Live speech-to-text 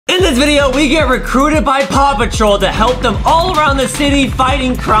video, we get recruited by Paw Patrol to help them all around the city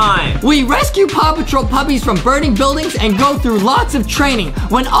fighting crime. We rescue Paw Patrol puppies from burning buildings and go through lots of training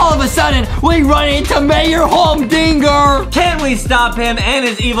when all of a sudden we run into Mayor Humdinger. Can we stop him and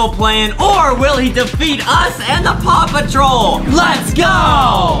his evil plan, or will he defeat us and the Paw Patrol? Let's go!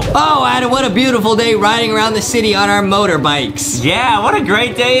 Oh, Adam, what a beautiful day riding around the city on our motorbikes. Yeah, what a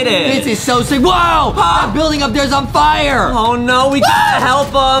great day it is. This is so sick. Whoa! That building up there's on fire. Oh no, we gotta help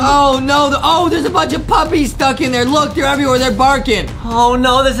them. Oh no, there's a bunch of puppies stuck in there. Look, they're everywhere, they're barking. Oh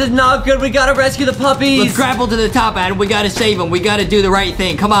no, this is not good. We gotta rescue the puppies. Let's grapple to the top, Adam. We gotta save them. We gotta do the right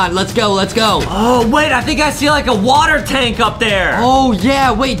thing. Come on, let's go, let's go. Oh, wait, I think I see like a water tank up there. Oh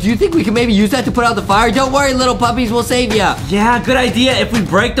yeah, wait, do you think we can maybe use that to put out the fire? Don't worry, little puppies, we'll save you. Yeah, good idea. If we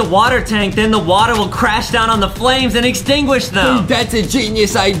break the water tank, then the water will crash down on the flames and extinguish them. Dude, that's a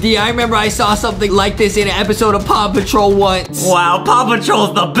genius idea. I remember I saw something like this in an episode of Paw Patrol once. Wow, Paw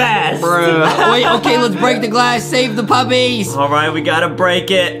Patrol's the best. Wait, okay, let's break the glass. Save the puppies. All right, we gotta break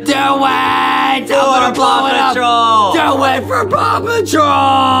it. Do it! I'm gonna blow it up. Do it for Paw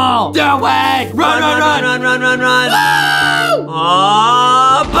Patrol. Do it! Run!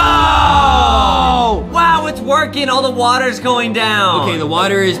 Oh, boom! Wow, it's working. All the water's going down. Okay, the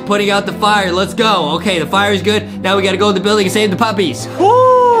water is putting out the fire. Let's go. Okay, the fire is good. Now we gotta go to the building and save the puppies.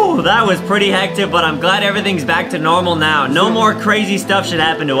 Woo! That was pretty hectic, but I'm glad everything's back to normal now. No more crazy stuff should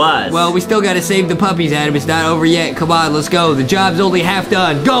happen to us. Well, we still gotta save the puppies, Adam. It's not over yet. Come on, let's go. The job's only half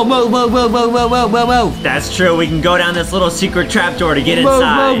done. Go, move. That's true. We can go down this little secret trapdoor to get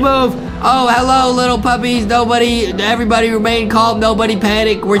inside. Move. Oh, hello, little puppies. Everybody remain calm. Nobody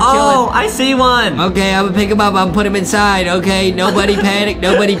panic. We're chilling. Oh, I see one. Okay, I'm gonna pick him up. I'm gonna put him inside. Okay, nobody panic.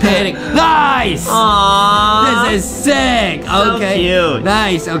 Nobody panic. Nice. Aww. This is sick. So okay. Cute.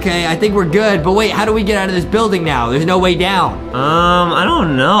 Nice. Okay, I think we're good. But wait, how do we get out of this building now? There's no way down. I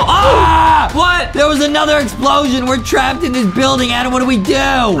don't know. Oh! What? There was another explosion. We're trapped in this building, Adam. What do we do?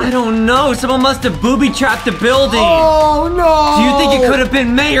 I don't know. Someone must have booby-trapped the building. Oh, no. Do you think it could have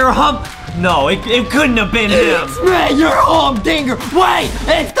been Mayor Hump? No, it couldn't have been him. It's Mayor Humdinger. Wait,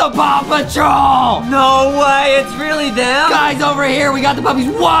 it's the Paw Patrol. No way, it's really them. Guys, over here, we got the puppies.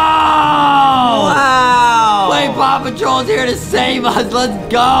 Whoa. Wow. Wait, Paw Patrol's here to save us. Let's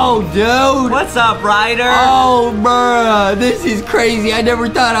go, dude. What's up, Ryder? Oh, bruh, this is crazy. I never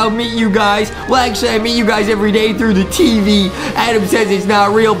thought I'd meet you guys. Well, actually, I meet you guys every day through the TV. Adam says it's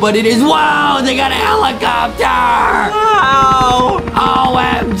not real, but it is. Wow, they got a helicopter. Wow.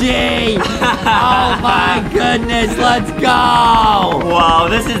 OMG. Oh my goodness, let's go! Wow,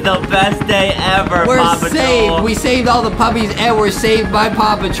 this is the best day ever, Paw Patrol. We're saved. We saved all the puppies and we're saved by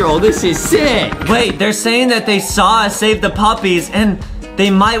Paw Patrol. This is sick. Wait, they're saying that they saw us save the puppies and they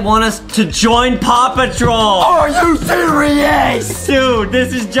might want us to join Paw Patrol. Are you serious? Dude,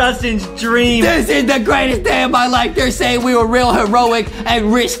 this is Justin's dream. This is the greatest day of my life. They're saying we were real heroic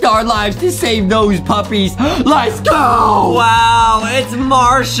and risked our lives to save those puppies. Let's go! Wow, it's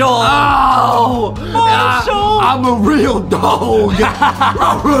Marshall. Oh! Marshall! I'm a real dog.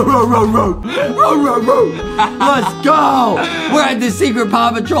 Let's go! We're at the secret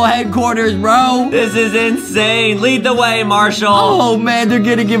Paw Patrol headquarters, bro. This is insane. Lead the way, Marshall. Oh, man, they're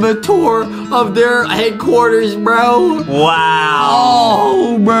gonna give a tour of their headquarters, bro. Wow.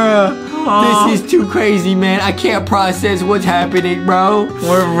 Oh, bro. This is too crazy, man. I can't process what's happening, bro.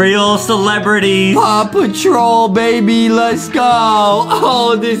 We're real celebrities. Paw Patrol, baby. Let's go.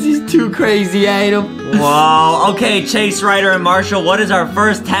 Oh, this is too crazy, Adam. Wow. Okay, Chase, Ryder, and Marshall, what is our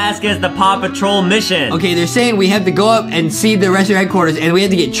first task as the Paw Patrol mission? Okay, they're saying we have to go up and see the rest of their headquarters, and we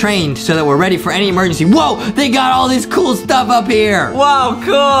have to get trained so that we're ready for any emergency. Whoa, they got all this cool stuff up here. Wow, cool. They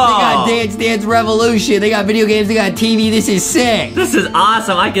got Dance Dance Revolution. They got video games. They got TV. This is sick. This is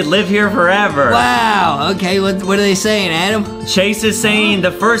awesome. I could live here forever. Wow. Okay, what are they saying, Adam? Chase is saying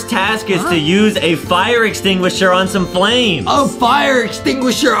the first task is to use a fire extinguisher on some flames. A fire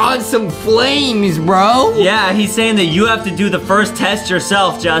extinguisher on some flames, bro. Yeah, he's saying that you have to do the first test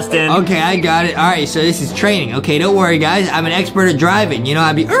yourself, Justin. Okay, I got it. All right, so this is training. Okay, don't worry, guys. I'm an expert at driving. You know,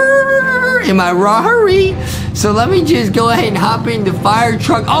 I'd be in my Rari. So let me just go ahead and hop in the fire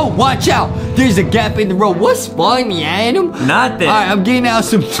truck. Oh, watch out. There's a gap in the road. What's funny, Adam? Nothing. All right, I'm getting out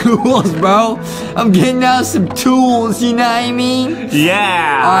some tools, bro. I'm getting out some tools, you know what I mean?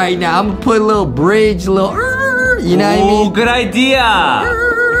 Yeah. All right, now I'm going to put a little bridge, a little, you know what I mean? Good idea.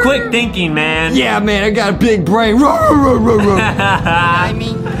 Quick thinking, man. Yeah, man, I got a big brain. You know what I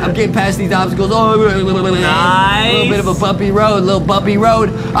mean? I'm I'm getting past these obstacles. Oh, Nice. A little bit of a bumpy road.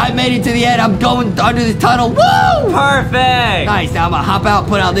 I made it to the end. I'm going under this tunnel. Woo! Perfect. Nice. Now I'm gonna hop out,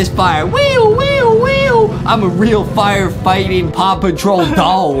 put out this fire. Wheel. I'm a real firefighting Paw Patrol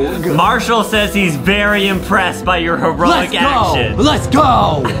dog. Marshall says he's very impressed by your heroic action. Let's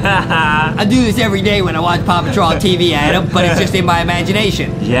go. I do this every day when I watch Paw Patrol on TV, Adam, but it's just in my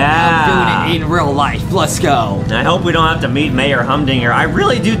imagination. Yeah. I'm doing it in real life. Let's go. I hope we don't have to meet Mayor Humdinger. I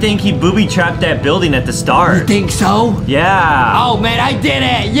really do think he booby-trapped that building at the start. You think so? Yeah. Oh, man, I did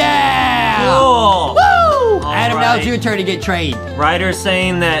it. Yeah. Cool. Woo. All Adam, right. now it's your turn to get trained. Ryder's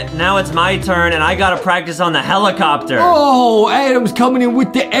saying that now it's my turn and I gotta practice on the helicopter. Oh, Adam's coming in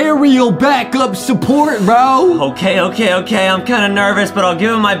with the aerial backup support, bro. Okay. I'm kind of nervous, but I'll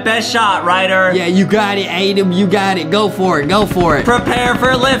give him my best shot, Ryder. Yeah, you got it, Adam. You got it. Go for it. Prepare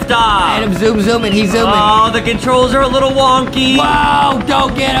for liftoff. Adam, zooming. He's zooming. Oh, the controls are a little wonky. Whoa,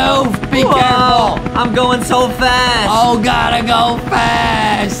 don't get oofed. Be Whoa, careful. I'm going so fast. Oh, gotta go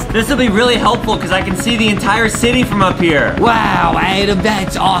fast. This will be really helpful because I can see the entire city from up here. Wow, Adam,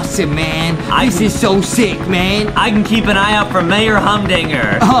 that's awesome, man. This is so sick, man. I can keep an eye out for Mayor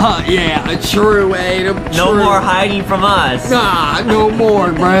Humdinger. Yeah, true, Adam. No more hiding from us. Nah, no more,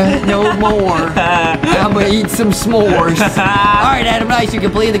 bruh. No more. I'm gonna eat some s'mores. All right, Adam, nice. You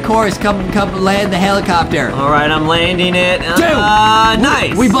completed the course. Come land the helicopter. All right, I'm landing it. Dude,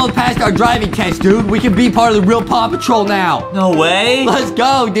 nice. We both passed our driving test, dude. We can be part of the real Paw Patrol now. No way. Let's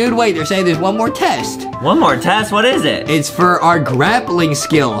go, dude. Wait, they're saying there's one more test. One more test? What is it? It's for our grappling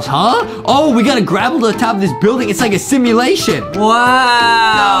skills, huh? Oh, we gotta grapple to the top of this building. It's like a simulation.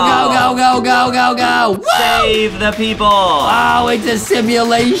 Wow. Go. Woo! Save the people. Oh, it's a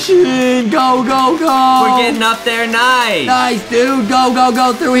simulation. Go. We're getting up there. Nice. Nice, dude. Go.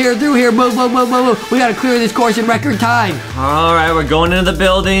 Through here. Move. We gotta clear this course in record time. All right, we're going into the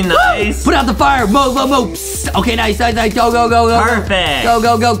building. Nice. Put out the fire. Move. Psst. Okay, nice. Go. Perfect.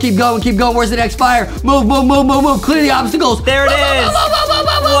 Go. Keep going. Where's the next fire? Move. Clear the obstacles. There it is.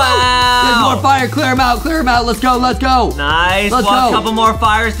 Wow. There's more fire. Clear them out. Let's go. Nice. Let's well, go. a couple more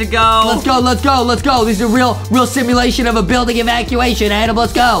fires to go. Let's go. This is a real simulation of a building evacuation. Adam,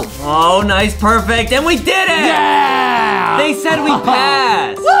 let's go. Oh, nice. Perfect. And we did it. Yeah. They said we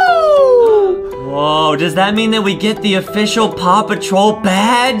passed. Woo. Whoa, does that mean that we get the official Paw Patrol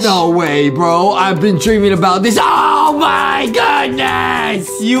badge? No way, bro. I've been dreaming about this. Oh my goodness.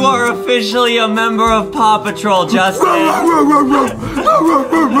 You are officially a member of Paw Patrol, Justin.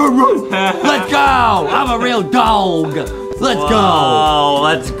 Let's go. I'm a real dog. Let's go. Oh,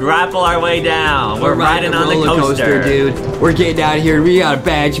 let's grapple our way down. We're riding on the coaster, dude. We're getting out of here. We got a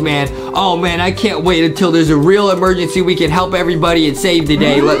badge, man. Oh, man, I can't wait until there's a real emergency. We can help everybody and save the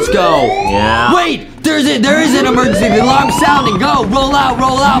day. Let's go. Yeah. Wait, there is an emergency. The alarm's sounding. Go, roll out,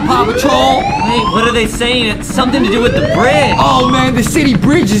 Paw Patrol. Wait, what are they saying? It's something to do with the bridge. Oh, man, the city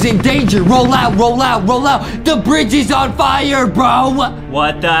bridge is in danger. Roll out. The bridge is on fire, bro.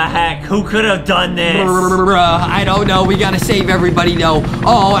 What the heck? Who could have done this? I don't know. We gotta save everybody, though.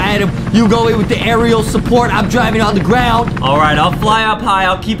 Oh, Adam, you go in with the aerial support. I'm driving on the ground. All right, I'll fly up high.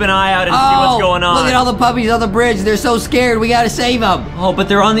 I'll keep an eye out and see what's going on. Look at all the puppies on the bridge. They're so scared. We gotta save them. Oh, but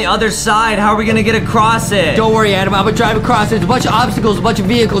they're on the other side. How are we gonna get across it? Don't worry, Adam. I'm gonna drive across. There's a bunch of obstacles, a bunch of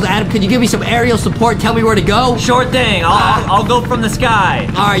vehicles. Adam, could you give me some aerial support? Tell me where to go. Sure thing. I'll go from the sky.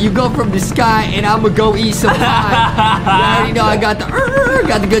 All right, you go from the sky, and I'm gonna go eat some pie. You already know I got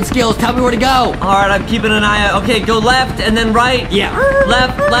the good skills. Tell me where to go. All right, I'm keeping an eye out. Okay, go left and then right. Yeah.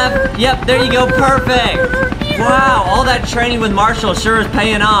 Left. Yep, there you go. Perfect. Wow, all that training with Marshall sure is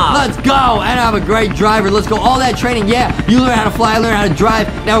paying off. Let's go. And I'm a great driver. Let's go. All that training, yeah. You learn how to fly, I learn how to drive.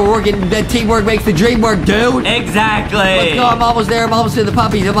 Now we're working. That teamwork makes the dream work, dude. Exactly. Let's go. I'm almost there. I'm almost to the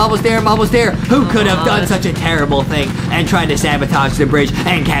puppies. I'm almost there. Who could have done such a terrible thing and tried to sabotage the bridge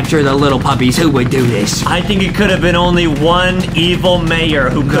and capture the little puppies? Who would do this? I think it could have been only one evil mayor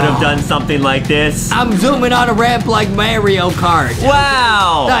who could have done something like this. I'm zooming on a ramp like Mario Kart.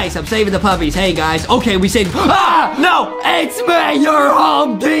 Wow. Nice. I'm saving the puppies. Hey, guys. Okay, we saved... Ah! No! It's Mayor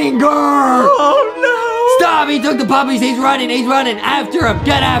Humdinger! Oh, no! Stop! He took the puppies. He's running. After him.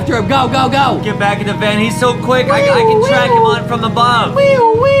 Get after him. Go. Get back in the van. He's so quick. I can track him on from above.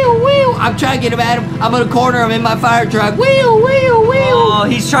 I'm tracking him, Adam. I'm gonna corner him in my fire truck. Oh,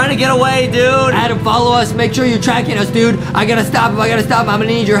 he's trying to get away, dude. Adam, follow us. Make sure you're tracking us, dude. I gotta stop him. I'm gonna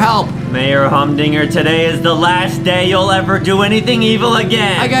need your help. Mayor Humdinger, today is the last day you'll ever do anything evil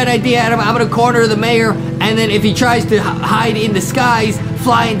again. I got an idea, Adam. I'm gonna corner the mayor, and then if he tries to hide in the skies,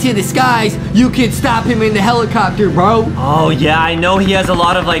 fly into the skies, you can stop him in the helicopter, bro. Oh, yeah, I know he has a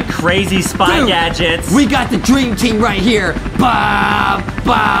lot of, like, crazy spy gadgets. We got the dream team right here. Ba,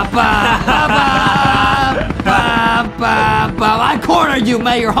 ba, ba, ba, ba, ba, ba. I cornered you,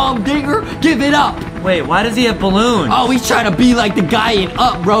 Mayor Humdinger. Give it up. Wait, why does he have balloons? Oh, he's trying to be like the guy in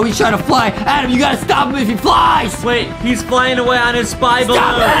Up, bro. He's trying to fly. Adam, you gotta stop him if he flies. Wait, he's flying away on his spy balloon.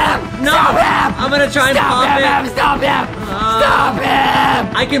 Stop him! No, Stop him! I'm gonna try and pop it. Stop him! Stop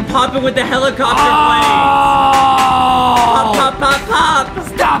him! I can pop it with the helicopter Oh! blade. Pop, pop, pop, pop.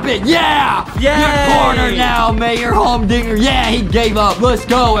 Stop it! Yeah! Yay! You're cornered now, Mayor Humdinger. Yeah, he gave up. Let's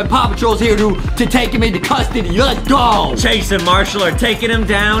go. And Paw Patrol's here to take him into custody. Let's go. Chase and Marshall are taking him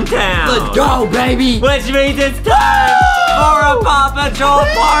downtown. Let's go, baby. Which means it's time for a Paw Patrol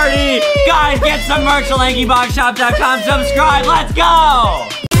party. Guys, get some merch at LankyBoxShop.com. Subscribe. Let's go.